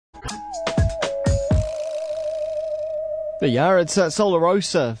There you are. It's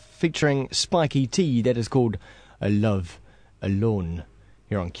Solarosa featuring Spiky T. That is called I Love Alone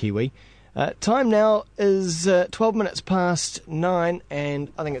here on Kiwi. Time now is 12 minutes past 9,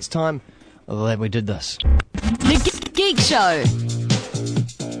 and I think it's time that we did this. The Geek Show.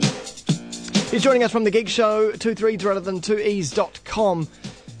 He's joining us from The Geek Show, 2 3s rather than 2es.com.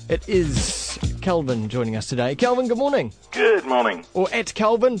 It is Chelfyn joining us today. Chelfyn, good morning. Good morning. Or at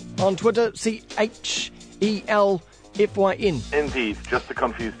Chelfyn on Twitter, CHELFYN. Indeed, just to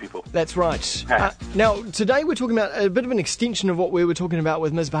confuse people. That's right. Now, today we're talking about a bit of an extension of what we were talking about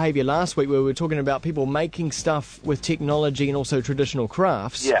with Misbehaviour last week, where we were talking about people making stuff with technology and also traditional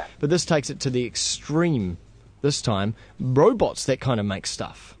crafts. Yeah. But this takes it to the extreme this time. Robots that kind of make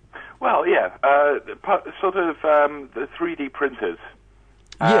stuff. Well, yeah, sort of the 3D printers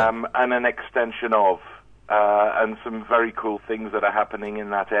and an extension of, and some very cool things that are happening in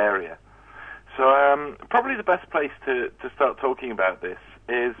that area. So probably the best place to start talking about this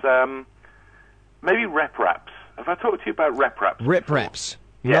is maybe rep wraps. Have I talked to you about rep wraps? Rep wraps?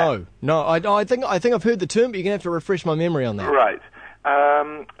 Yeah. No. I think I've heard the term, but you're going to have to refresh my memory on that. Right.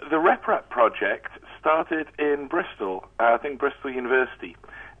 The rep wrap project started in Bristol, I think Bristol University,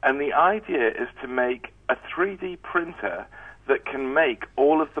 and the idea is to make a 3D printer that can make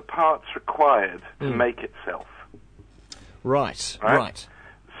all of the parts required to make itself. Right.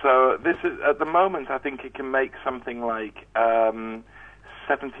 So this is, at the moment, I think it can make something like 70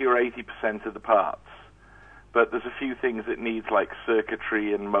 or 80% of the parts. But there's a few things it needs, like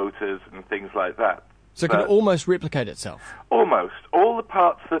circuitry and motors and things like that. So it can almost replicate itself? Almost. All the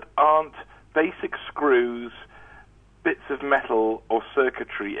parts that aren't basic screws, bits of metal or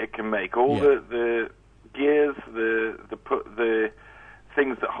circuitry, it can make. All the gears, the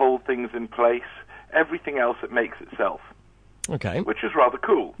things that hold things in place, everything else it makes itself. Okay. Which is rather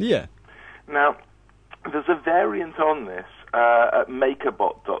cool. Yeah. Now, there's a variant on this at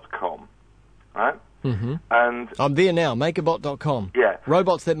MakerBot.com, right? Mm-hmm. And I'm there now, MakerBot.com. Yeah.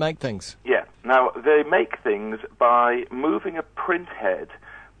 Robots that make things. Yeah. Now, they make things by moving a print head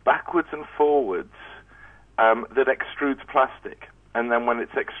backwards and forwards that extrudes plastic. And then when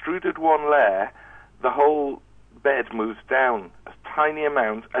it's extruded one layer, the whole bed moves down a tiny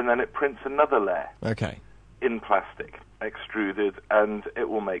amount, and then it prints another layer. Okay. In plastic, extruded, and it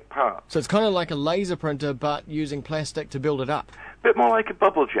will make parts. So it's kind of like a laser printer, but using plastic to build it up. Bit more like a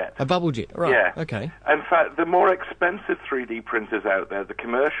bubble jet. A bubble jet, right. Yeah. Okay. In fact, the more expensive 3D printers out there, the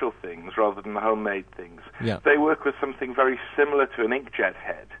commercial things rather than the homemade things, they work with something very similar to an inkjet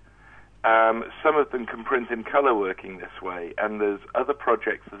head. Some of them can print in color working this way, and there's other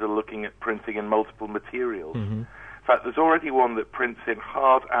projects that are looking at printing in multiple materials. Mm-hmm. In fact, there's already one that prints in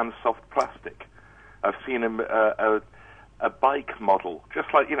hard and soft plastic. I've seen a bike model,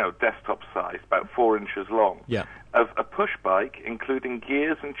 just like, desktop size, about 4 inches long, of a push bike, including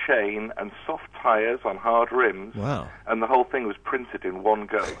gears and chain and soft tires on hard rims. Wow. And the whole thing was printed in one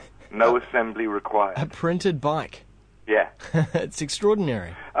go. No assembly required. A printed bike. Yeah. It's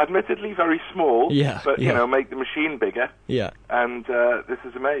extraordinary. Admittedly very small, but, make the machine bigger. Yeah. And this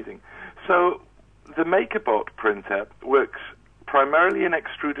is amazing. So the MakerBot printer works primarily in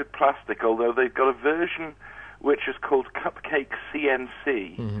extruded plastic, although they've got a version which is called Cupcake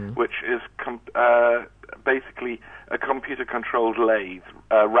CNC, which is basically a computer-controlled lathe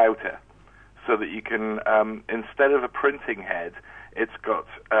router, so that you can, instead of a printing head, it's got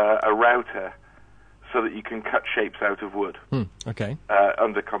a router so that you can cut shapes out of wood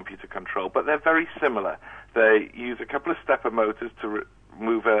under computer control. But they're very similar. They use a couple of stepper motors to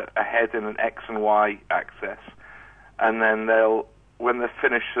move a head in an X and Y axis, and then when they're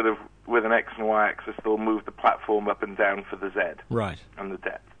finished sort of with an X and Y axis, they'll move the platform up and down for the Z and the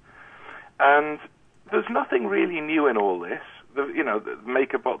depth. And there's nothing really new in all this. The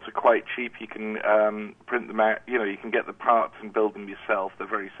MakerBots are quite cheap. You can print them out. You can get the parts and build them yourself. They're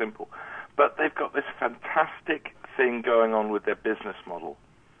very simple. But they've got this fantastic thing going on with their business model.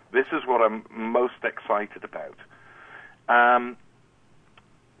 This is what I'm most excited about.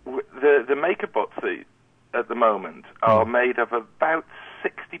 The MakerBots at the moment are made of about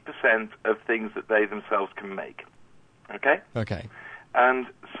 60% of things that they themselves can make. Okay? Okay. And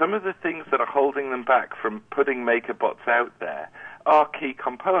some of the things that are holding them back from putting MakerBots out there are key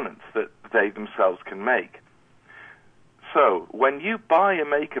components that they themselves can make. So, when you buy a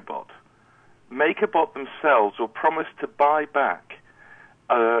MakerBot themselves will promise to buy back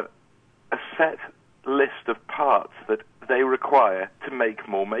a set list of parts that they require to make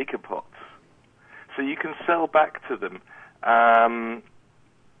more MakerBots. So you can sell back to them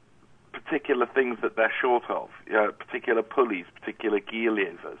particular things that they're short of, particular pulleys, particular gear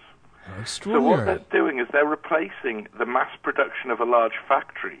levers. Oh, So what extraordinary. they're doing is they're replacing the mass production of a large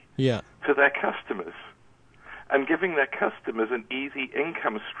factory Yeah. to their customers and giving their customers an easy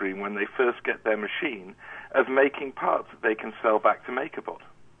income stream when they first get their machine of making parts that they can sell back to MakerBot.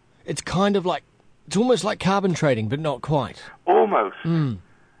 It's kind of like, it's almost like carbon trading, but not quite. Almost.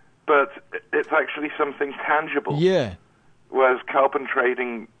 But it's actually something tangible, Yeah, whereas carbon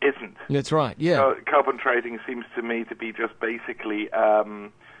trading isn't. that's right. Yeah. Carbon trading seems to me to be just basically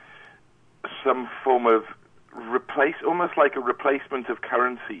some form of almost like a replacement of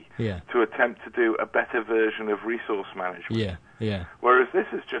currency Yeah. to attempt to do a better version of resource management. Yeah, yeah. Whereas this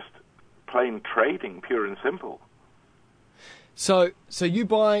is just plain trading, pure and simple. So you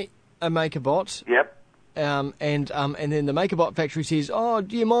buy a MakerBot, Yep. and then the MakerBot factory says, "Oh,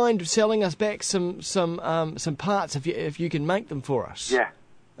 do you mind selling us back some parts if you can make them for us?" Yeah.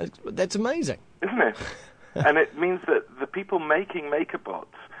 That's amazing. Isn't it? And it means that the people making MakerBots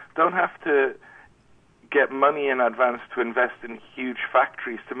don't have to get money in advance to invest in huge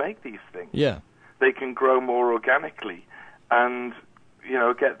factories to make these things. Yeah. They can grow more organically and,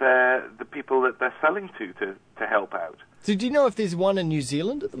 get the people that they're selling to help out. So do you know if there's one in New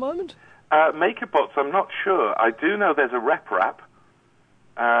Zealand at the moment? MakerBots, I'm not sure. I do know there's a rep wrap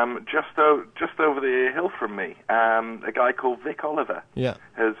just over the hill from me. A guy called Vic Oliver Yeah.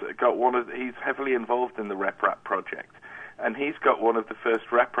 has got he's heavily involved in the rep wrap project, and he's got one of the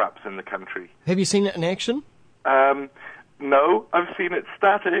first rep wraps in the country. Have you seen it in action? No, I've seen it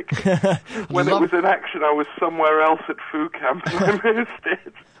static. When it was in action, I was somewhere else at food camp and I missed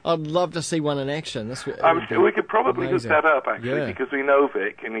it. I'd love to see one in action. We could probably hook amazing. that up, actually, because we know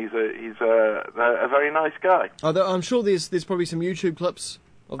Vic, and he's a very nice guy. I'm sure there's probably some YouTube clips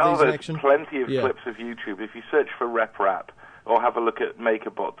of these in There's action. plenty of Yeah. clips of YouTube. If you search for RepRap or have a look at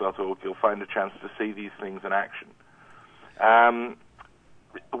MakerBot.org, you'll find a chance to see these things in action.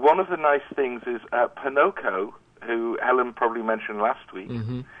 One of the nice things is Pinoco, who Helen probably mentioned last week.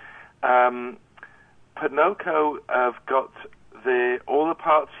 Pinoco have got all the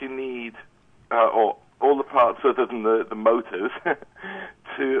parts you need, or all the parts other than the motors,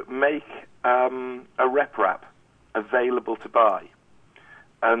 to make a rep wrap available to buy.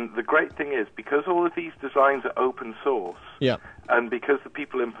 And the great thing is, because all of these designs are open source, Yeah. and because the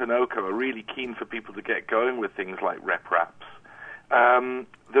people in Pinoco are really keen for people to get going with things like rep wraps,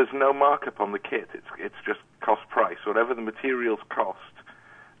 there's no markup on the kit. It's just cost price. Whatever the materials cost,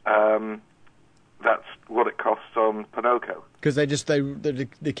 that's what it costs on Pinoco. Because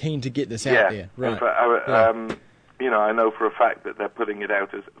they're keen to get this out there. Right. In fact, I know for a fact that they're putting it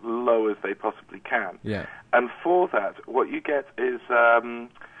out as low as they possibly can. Yeah. And for that, what you get is a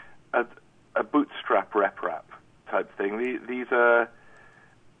bootstrap rep wrap type thing.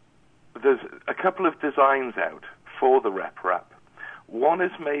 There's a couple of designs out for the rep wrap. One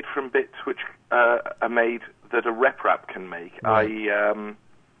is made from bits which are made that a rep wrap can make, Right. i.e.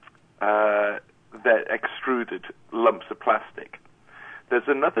 They're extruded lumps of plastic. There's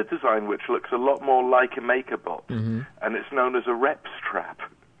another design which looks a lot more like a MakerBot, and it's known as a rep strap,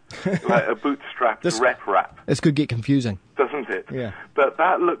 like a bootstrapped rep wrap, This could get confusing. doesn't it? Yeah. But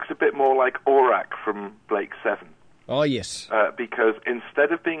that looks a bit more like Aurak from Blake 7, Oh, yes. because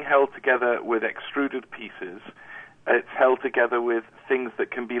instead of being held together with extruded pieces, it's held together with things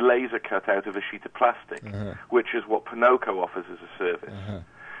that can be laser cut out of a sheet of plastic, which is what Pinoco offers as a service.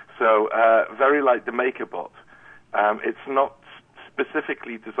 So very like the MakerBot, it's not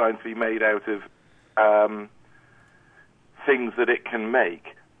specifically designed to be made out of things that it can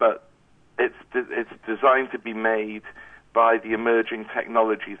make, but it's designed to be made by the emerging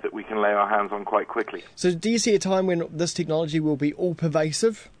technologies that we can lay our hands on quite quickly. So do you see a time when this technology will be all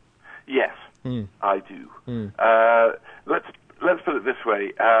pervasive? Yes, I do. Let's put it this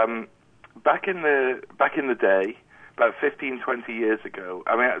way: back in the day, about 15, 20 years ago.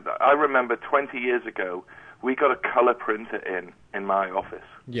 I mean, I remember 20 years ago, we got a color printer in my office.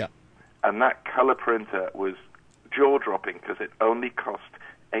 Yeah. And that color printer was jaw-dropping because it only cost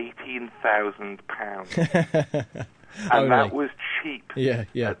 £18,000. And that was cheap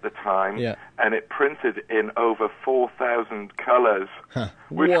at the time. Yeah. And it printed in over 4,000 colors,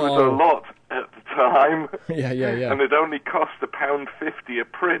 which Whoa. was a lot at the time. Yeah. And it only cost £1.50 a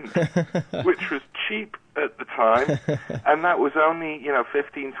print, which was cheap at the time. And that was only,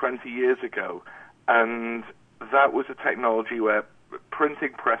 15, 20 years ago. And that was a technology where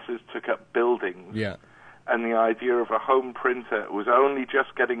printing presses took up buildings. Yeah. And the idea of a home printer was only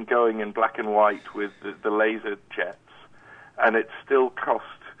just getting going in black and white with the laser jets. And it still cost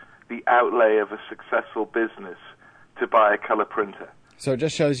the outlay of a successful business to buy a color printer. So it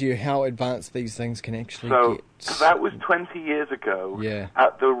just shows you how advanced these things can actually So get. that was 20 years ago. Yeah.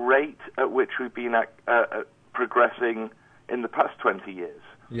 At the rate at which we've been progressing in the past 20 years.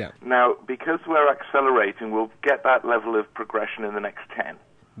 Yeah. Now, because we're accelerating, we'll get that level of progression in the next 10.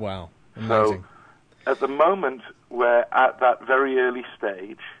 Wow. Amazing. So, at the moment, we're at that very early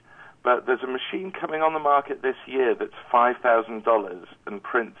stage, but there's a machine coming on the market this year that's $5,000 and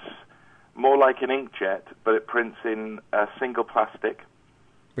prints more like an inkjet, but it prints in single plastic.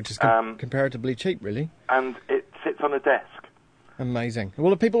 Which is comparatively cheap, really. And it sits on a desk. Amazing.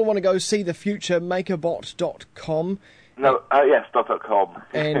 Well, if people want to go see the future, MakerBot.com. No, yes, .com.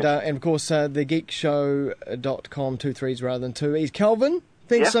 And of course, thegeekshow.com, 2 3s rather than 2 E's. Chelfyn,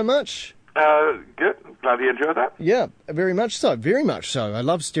 thanks so much. Good. Glad you enjoyed that. Yeah, very much so. Very much so. I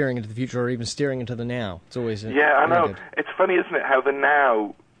love staring into the future or even staring into the now. It's always I know. good. It's funny, isn't it, how the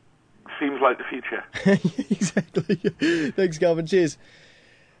now seems like the future. Exactly. Thanks, Chelfyn. Cheers.